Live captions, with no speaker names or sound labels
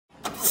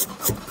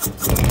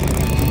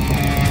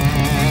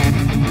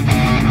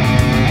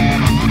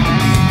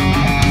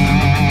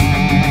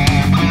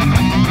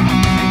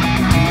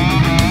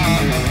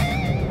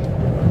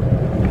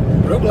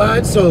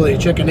Sully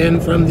checking in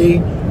from the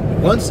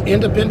once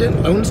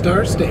independent Lone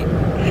Star State.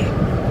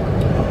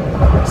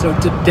 So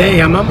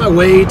today I'm on my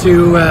way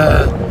to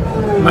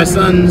my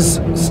son's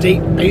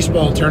state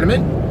baseball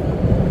tournament.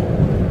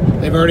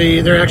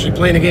 They're actually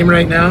playing a game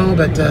right now,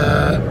 but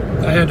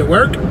I had to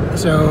work,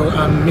 so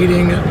I'm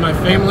meeting my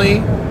family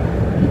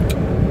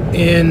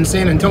in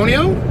San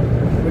Antonio,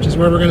 which is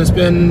where we're going to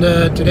spend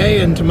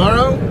today and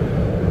tomorrow,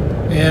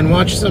 and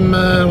watch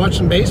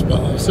some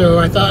baseball. So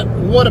I thought,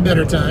 what a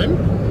better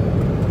time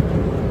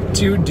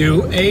to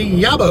do a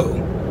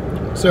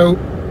YABO. So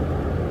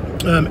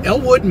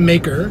Elwood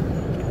Maker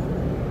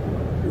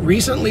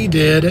recently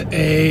did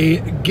a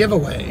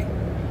giveaway,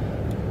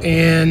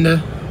 and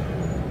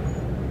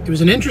it was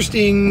an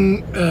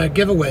interesting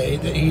giveaway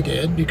that he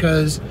did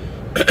because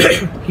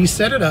he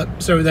set it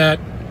up so that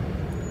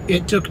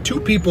it took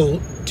 2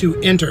 people to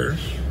enter,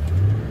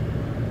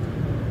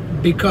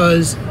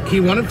 because he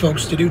wanted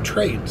folks to do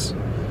trades.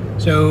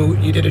 So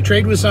you did a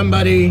trade with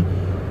somebody,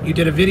 you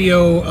did a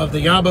video of the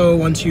YABO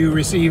once you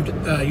received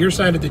your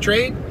side of the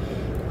trade.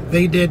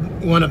 They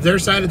did one of their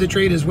side of the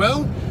trade as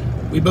well.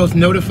 We both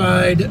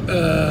notified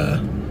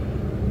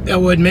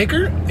Elwood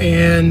Maker,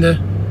 and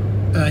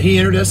he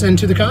entered us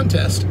into the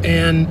contest.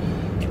 And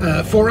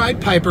Four-Eyed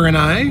Piper and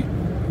I,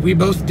 we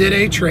both did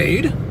a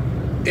trade,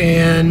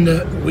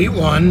 and we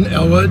won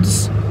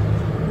Elwood's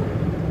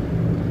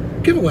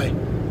giveaway.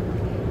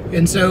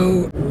 And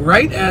so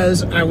right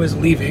as I was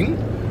leaving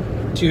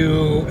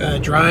to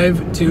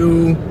drive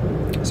to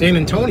San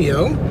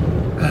Antonio,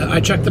 I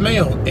checked the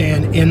mail,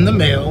 and in the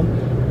mail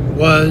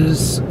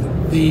was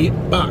the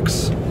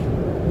box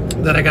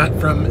that I got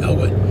from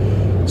Elwood.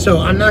 So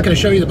I'm not going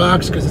to show you the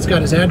box because it's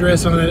got his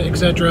address on it,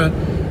 etc.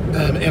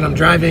 And I'm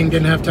driving,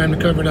 didn't have time to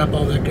cover it up,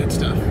 all that good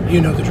stuff.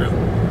 You know the drill.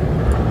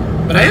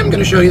 But I am going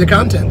to show you the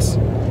contents.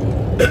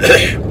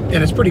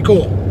 And it's pretty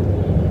cool.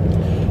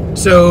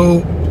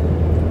 So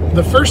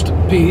the first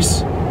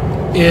piece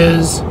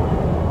is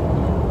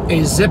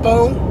a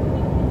Zippo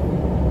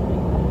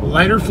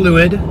lighter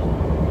fluid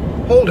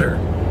holder.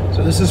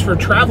 So this is for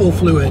travel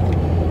fluid.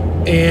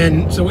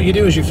 And so what you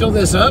do is you fill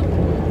this up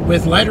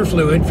with lighter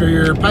fluid for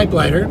your pipe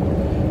lighter,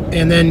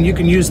 and then you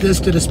can use this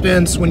to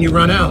dispense when you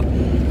run out.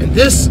 And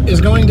this is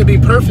going to be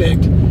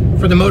perfect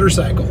for the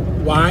motorcycle.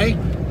 Why?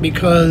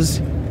 Because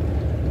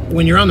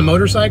when you're on the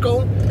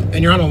motorcycle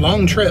and you're on a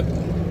long trip,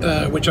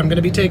 which I'm going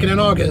to be taking in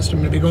August, I'm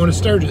going to be going to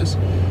Sturgis,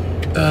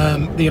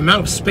 the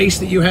amount of space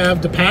that you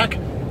have to pack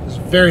is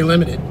very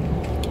limited.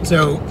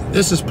 So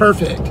this is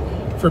perfect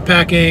for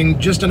packing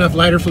just enough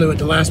lighter fluid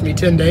to last me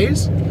 10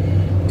 days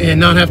and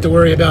not have to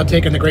worry about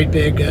taking the great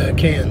big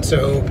can.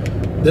 So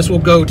this will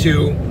go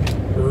to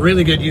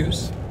really good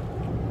use.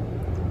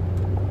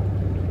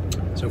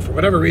 So for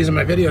whatever reason,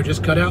 my video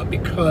just cut out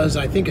because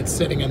I think it's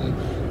sitting in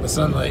the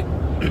sunlight.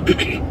 So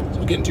it's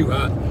getting too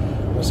hot.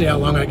 We'll see how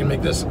long I can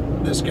make this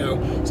go.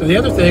 So the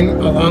other thing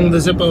along the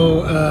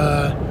Zippo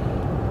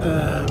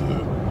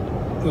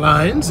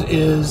lines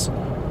is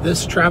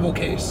this travel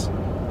case.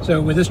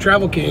 So with this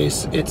travel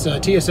case, it's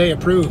TSA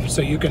approved,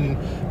 so you can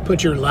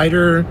put your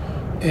lighter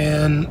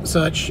and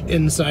such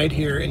inside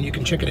here, and you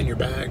can check it in your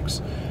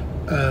bags.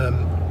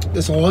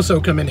 This will also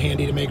come in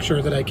handy to make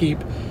sure that I keep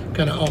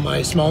kind of all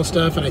my small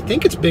stuff, and I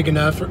think it's big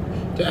enough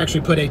to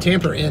actually put a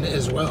tamper in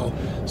as well.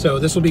 So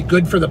this will be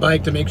good for the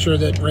bike to make sure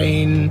that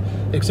rain,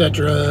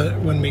 etc.,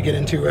 when we get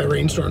into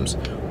rainstorms,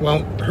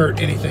 won't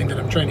hurt anything that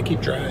I'm trying to keep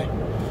dry.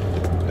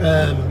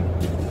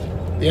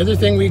 The other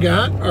thing we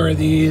got are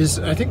these,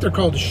 I think they're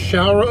called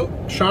Sharo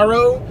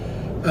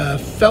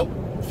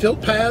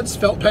felt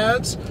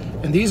pads,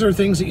 and these are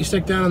things that you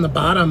stick down on the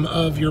bottom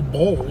of your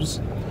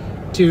bowls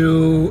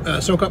to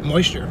soak up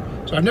moisture.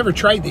 So I've never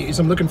tried these.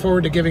 I'm looking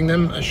forward to giving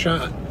them a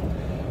shot.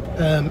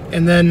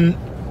 And then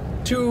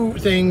 2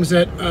 things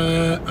that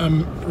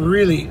I'm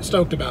really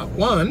stoked about.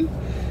 One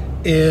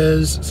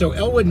is, so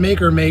Elwood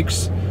Maker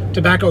makes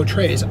tobacco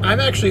trays. I've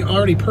actually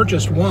already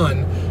purchased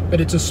one, but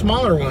it's a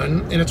smaller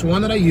one, and it's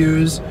one that I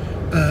use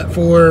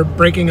for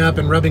breaking up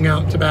and rubbing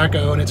out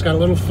tobacco, and it's got a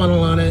little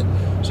funnel on it,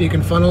 so you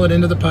can funnel it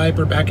into the pipe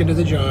or back into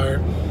the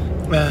jar.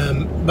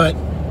 But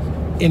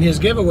in his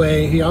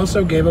giveaway, he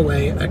also gave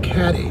away a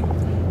caddy.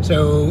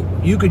 So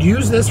you could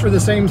use this for the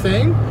same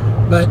thing,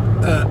 but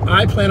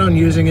I plan on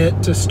using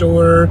it to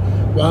store,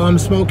 while I'm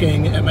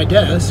smoking at my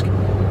desk,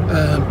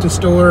 to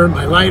store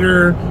my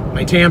lighter,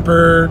 my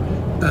tamper,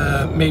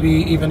 maybe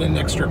even an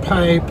extra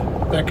pipe,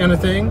 that kind of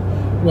thing,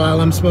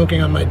 while I'm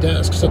smoking on my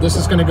desk. So this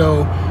is going to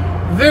go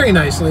very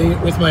nicely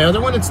with my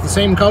other one. It's the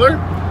same color,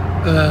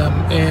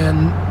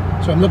 and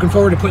so I'm looking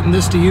forward to putting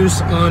this to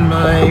use on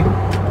my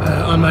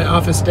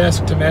office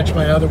desk to match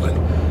my other one.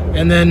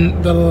 And then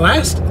the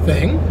last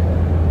thing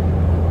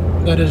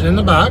that is in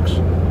the box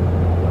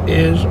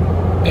is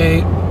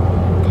a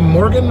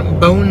Morgan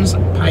Bones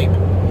pipe.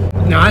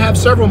 Now I have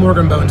several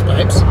Morgan Bones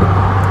pipes.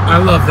 I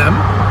love them.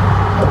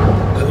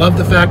 I love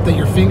the fact that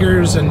your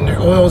fingers and the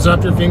oils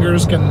up your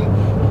fingers can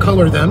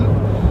color them.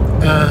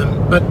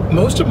 But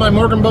most of my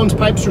Morgan Bones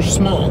pipes are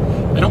small.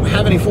 I don't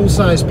have any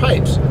full-size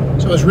pipes.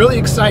 So I was really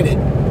excited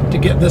to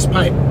get this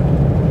pipe.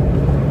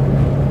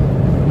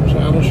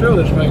 will show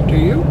this pipe to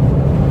you.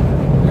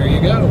 There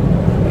you go.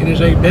 It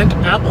is a bent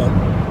apple.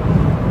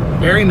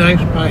 Very nice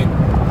pipe.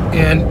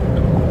 And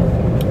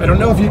I don't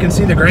know if you can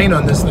see the grain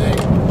on this thing,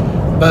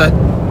 but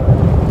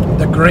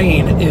the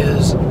grain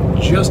is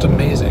just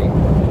amazing.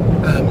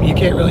 You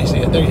can't really see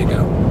it. There you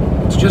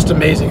go. It's just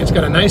amazing. It's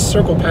got a nice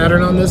circle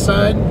pattern on this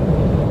side.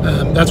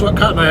 That's what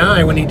caught my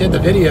eye when he did the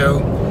video.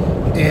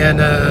 And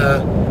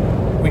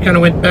we kind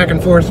of went back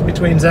and forth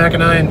between Zach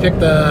and I and picked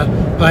the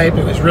pipe.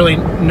 It was really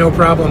no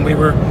problem. We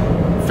were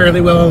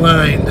fairly well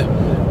aligned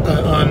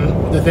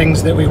on the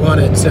things that we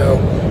wanted. So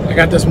I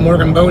got this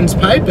Morgan Bones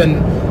pipe,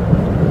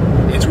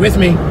 and it's with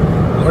me.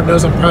 Lord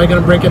knows I'm probably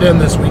going to break it in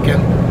this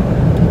weekend.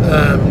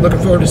 Looking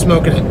forward to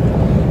smoking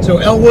it. So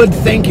Elwood,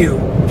 thank you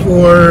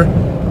for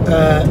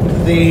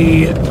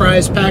the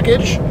prize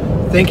package.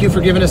 Thank you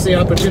for giving us the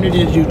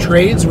opportunity to do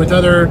trades with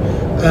other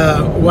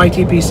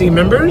YTPC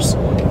members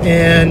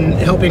and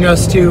helping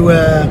us to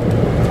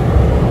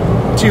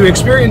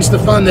experience the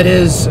fun that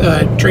is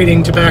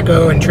trading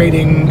tobacco and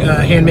trading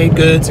handmade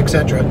goods,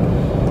 etc.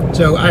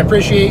 So I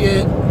appreciate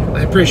it.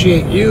 I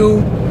appreciate you.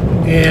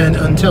 And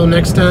until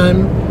next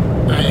time,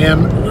 I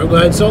am Real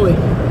Glide Sully.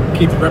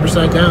 Keep the rubber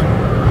side down.